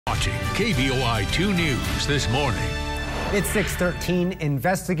Watching KBOI 2 News this morning. It's 6:13.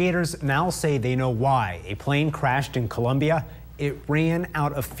 Investigators now say they know why a plane crashed in Colombia. It ran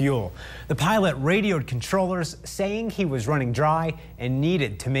out of fuel. The pilot radioed controllers saying he was running dry and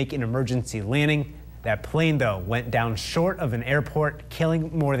needed to make an emergency landing. That plane, though, went down short of an airport,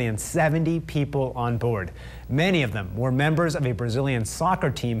 killing more than 70 people on board. Many of them were members of a Brazilian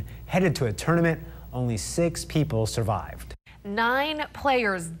soccer team headed to a tournament. Only 6 people survived. 9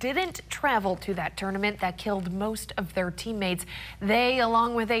 players didn't travel to that tournament that killed most of their teammates. They,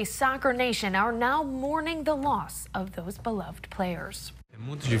 along with a soccer nation, are now mourning the loss of those beloved players.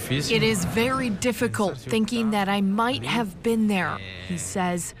 It is very difficult thinking that I might have been there, he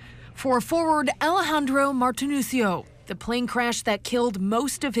says. For forward Alejandro Martinuccio, the plane crash that killed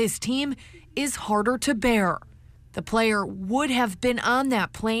most of his team is harder to bear. The player would have been on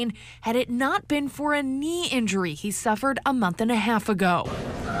that plane had it not been for a knee injury he suffered a month and a half ago.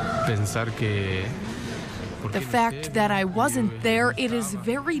 The fact that I wasn't there, it is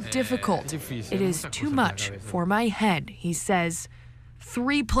very difficult. It is too much for my head, he says.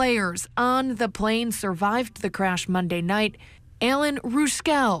 3 players on the plane survived the crash Monday night: Alan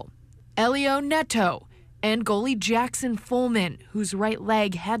Ruskel, Elio Neto, and goalie Jackson Fulman, whose right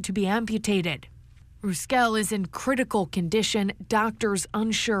leg had to be amputated. Ruskel is in critical condition, doctors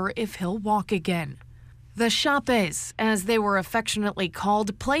unsure if he'll walk again. The Chapes, as they were affectionately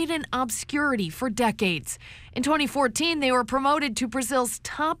called, played in obscurity for decades. In 2014, they were promoted to Brazil's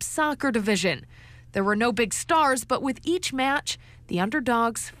top soccer division. There were no big stars, but with each match, the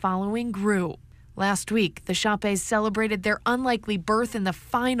underdogs' following grew. Last week, the Chapes celebrated their unlikely berth in the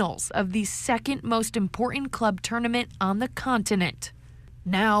finals of the second most important club tournament on the continent.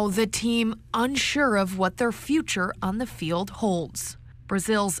 Now the team unsure of what their future on the field holds.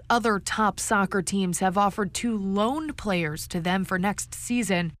 Brazil's other top soccer teams have offered to loan players to them for next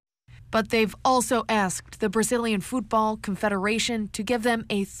season, but they've also asked the Brazilian Football Confederation to give them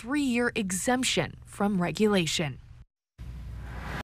a 3-year exemption from regulation.